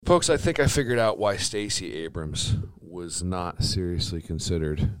Folks, I think I figured out why Stacey Abrams was not seriously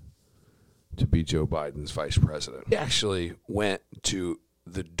considered to be Joe Biden's vice president. He actually went to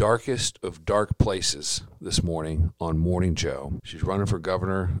the darkest of dark places this morning on Morning Joe. She's running for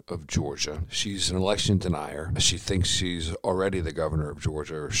governor of Georgia. She's an election denier. She thinks she's already the governor of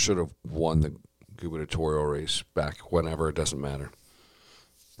Georgia, or should have won the gubernatorial race back whenever. It doesn't matter.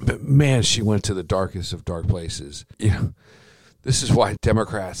 But man, she went to the darkest of dark places. This is why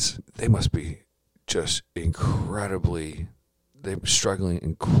Democrats, they must be just they're struggling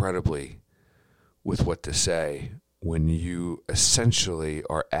incredibly with what to say when you essentially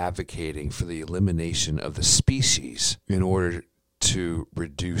are advocating for the elimination of the species in order to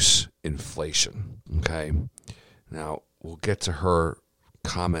reduce inflation. Okay? Now, we'll get to her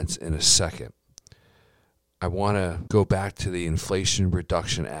comments in a second. I want to go back to the Inflation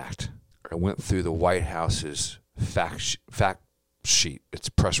Reduction Act. I went through the White House's fact sheet, its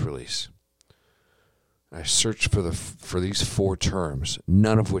press release. I searched for these 4 terms,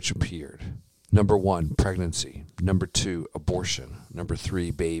 none of which appeared. Number 1, pregnancy. Number 2, abortion. Number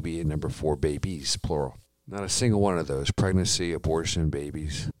 3, baby. And number 4, babies, plural. Not a single one of those, pregnancy, abortion,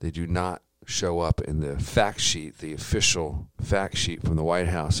 babies, they do not show up in the fact sheet, the official fact sheet from the White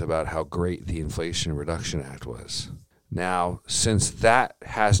House about how great the Inflation Reduction Act was. Now, since that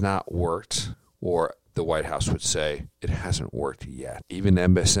has not worked, or the White House would say it hasn't worked yet, even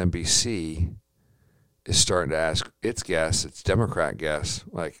MSNBC is starting to ask its guests, its Democrat guests,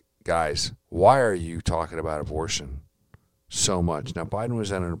 like, guys, why are you talking about abortion so much? Now, Biden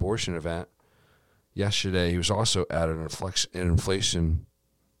was at an abortion event yesterday. He was also at an inflation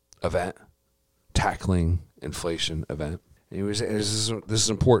event, tackling inflation event. And this is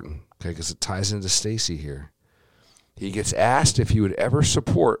important, okay, because it ties into Stacey here. He gets asked if he would ever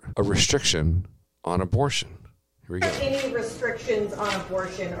support a restriction on abortion. Here we go. Any restrictions on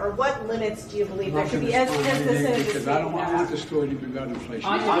abortion, or what limits do you believe there should be? As the Senate because I don't want the story to be about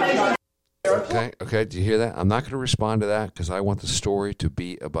inflation. Okay. Do you hear that? I'm not going to respond to that because I want the story to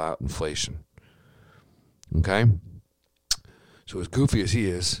be about inflation. Okay? So as goofy as he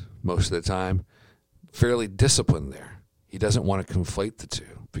is most of the time, fairly disciplined there. He doesn't want to conflate the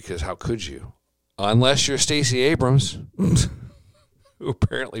two because how could you? Unless you're Stacey Abrams, who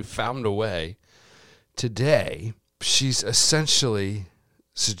apparently found a way. Today, she's essentially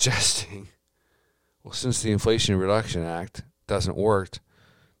suggesting, well, since the Inflation Reduction Act hasn't worked,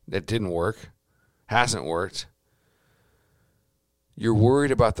 you're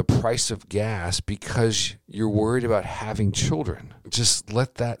worried about the price of gas because you're worried about having children. Just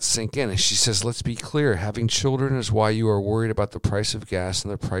let that sink in. And she says, let's be clear, having children is why you are worried about the price of gas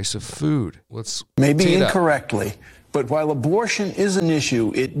and the price of food. Let's maybe incorrectly. But while abortion is an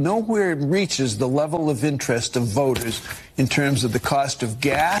issue, it nowhere reaches the level of interest of voters in terms of the cost of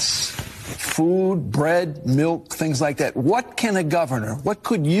gas, food, bread, milk, things like that. What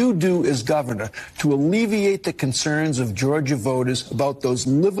could you do as governor to alleviate the concerns of Georgia voters about those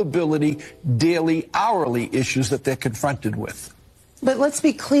livability, daily, hourly issues that they're confronted with? But let's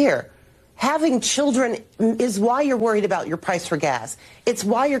be clear. Having children is why you're worried about your price for gas. It's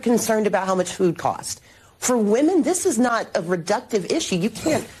why you're concerned about how much food costs. For women, this is not a reductive issue. You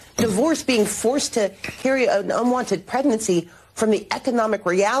can't divorce being forced to carry an unwanted pregnancy from the economic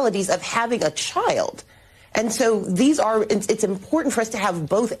realities of having a child. And so it's important for us to have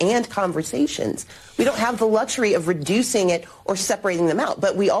both and conversations. We don't have the luxury of reducing it or separating them out,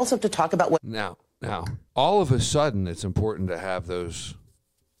 but we also have to talk about what... Now, all of a sudden, it's important to have those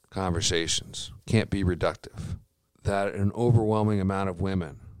conversations. Can't be reductive. That an overwhelming amount of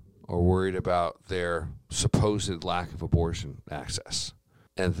women are worried about their supposed lack of abortion access.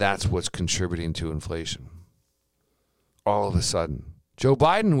 And that's what's contributing to inflation. All of a sudden. Joe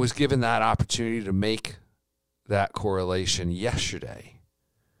Biden was given that opportunity to make that correlation yesterday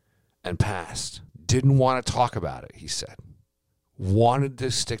and passed. Didn't want to talk about it, he said. Wanted to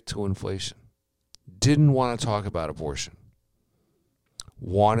stick to inflation. Didn't want to talk about abortion.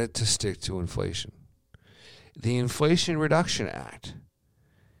 Wanted to stick to inflation. The Inflation Reduction Act,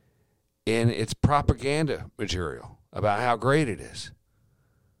 in its propaganda material about how great it is,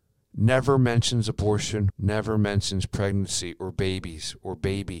 never mentions abortion, never mentions pregnancy or babies or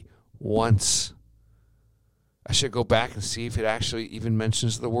baby once. I should go back and see if it actually even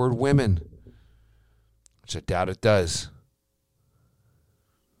mentions the word women, which I doubt it does.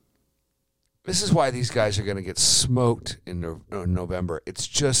 This is why these guys are going to get smoked in November. It's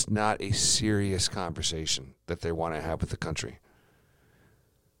just not a serious conversation that they want to have with the country.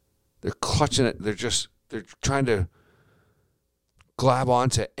 They're clutching it. They're trying to grab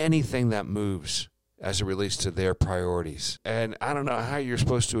onto anything that moves as it relates to their priorities. And I don't know how you're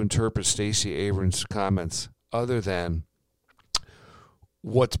supposed to interpret Stacey Abrams' comments other than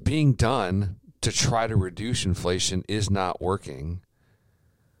what's being done to try to reduce inflation is not working.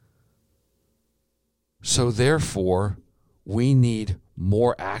 So therefore, we need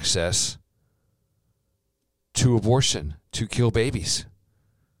more access to abortion, to kill babies,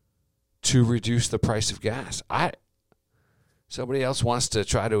 to reduce the price of gas. Somebody else wants to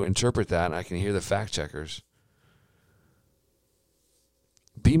try to interpret that, and I can hear the fact checkers.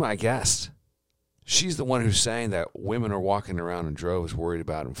 Be my guest. She's the one who's saying that women are walking around in droves worried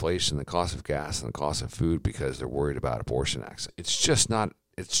about inflation, the cost of gas, and the cost of food because they're worried about abortion acts. It's just not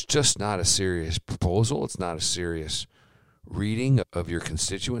a serious proposal. It's not a serious reading of your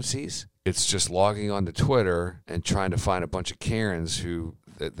constituencies. It's just logging onto Twitter and trying to find a bunch of Karens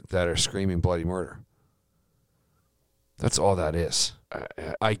that are screaming bloody murder. That's all that is.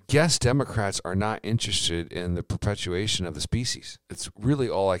 I guess Democrats are not interested in the perpetuation of the species. It's really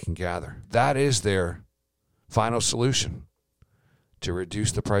all I can gather. That is their final solution to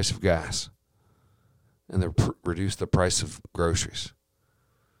reduce the price of gas and reduce the price of groceries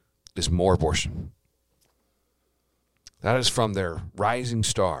is more abortion. That is from their rising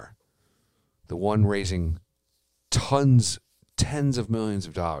star, the one raising tens of millions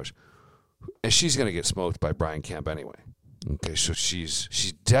of dollars. And she's going to get smoked by Brian Kemp anyway. Okay, so she's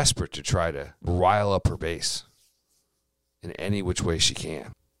desperate to try to rile up her base in any which way she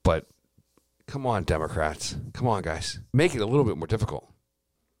can. But come on, Democrats. Come on, guys. Make it a little bit more difficult.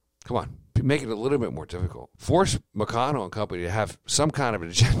 Come on. Make it a little bit more difficult. Force McConnell and company to have some kind of an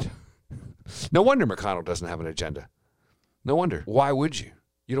agenda. No wonder McConnell doesn't have an agenda. No wonder. Why would you?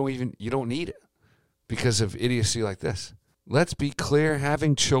 You don't need it because of idiocy like this. Let's be clear,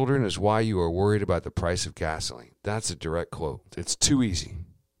 having children is why you are worried about the price of gasoline. That's a direct quote. It's too easy.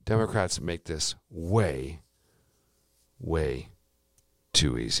 Democrats make this way, way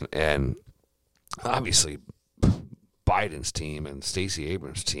too easy. And obviously, Biden's team and Stacey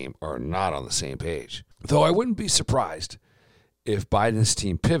Abrams' team are not on the same page. Though I wouldn't be surprised if Biden's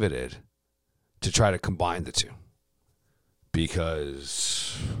team pivoted to try to combine the two.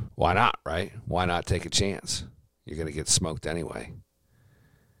 Because why not, right? Why not take a chance? You're going to get smoked anyway.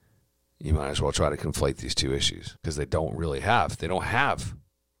 You might as well try to conflate these two issues because they don't have.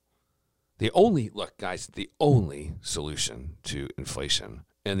 The only solution to inflation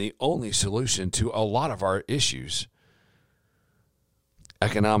and the only solution to a lot of our issues,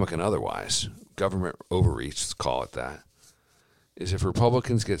 economic and otherwise, government overreach, let's call it that, is if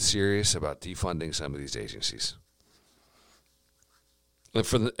Republicans get serious about defunding some of these agencies.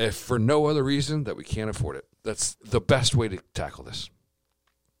 If for no other reason that we can't afford it. That's the best way to tackle this.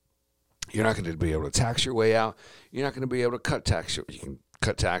 You're not going to be able to tax your way out. You're not going to be able to cut tax. You can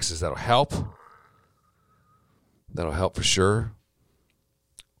cut taxes. That'll help. That'll help for sure.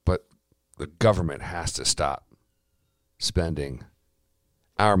 But the government has to stop spending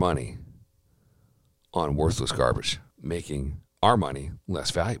our money on worthless garbage, making our money less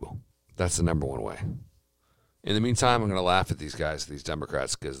valuable. That's the number one way. In the meantime, I'm going to laugh at these guys, these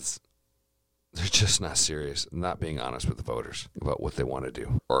Democrats, because they're just not serious, not being honest with the voters about what they want to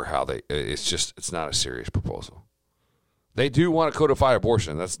do or how it's not a serious proposal. They do want to codify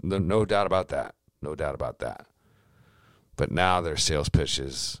abortion. That's no doubt about that. No doubt about that. But now their sales pitch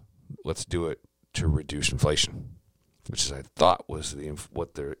is, let's do it to reduce inflation, which is, I thought, was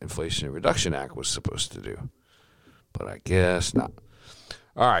what their Inflation Reduction Act was supposed to do. But I guess not.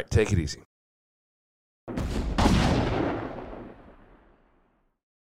 All right, take it easy.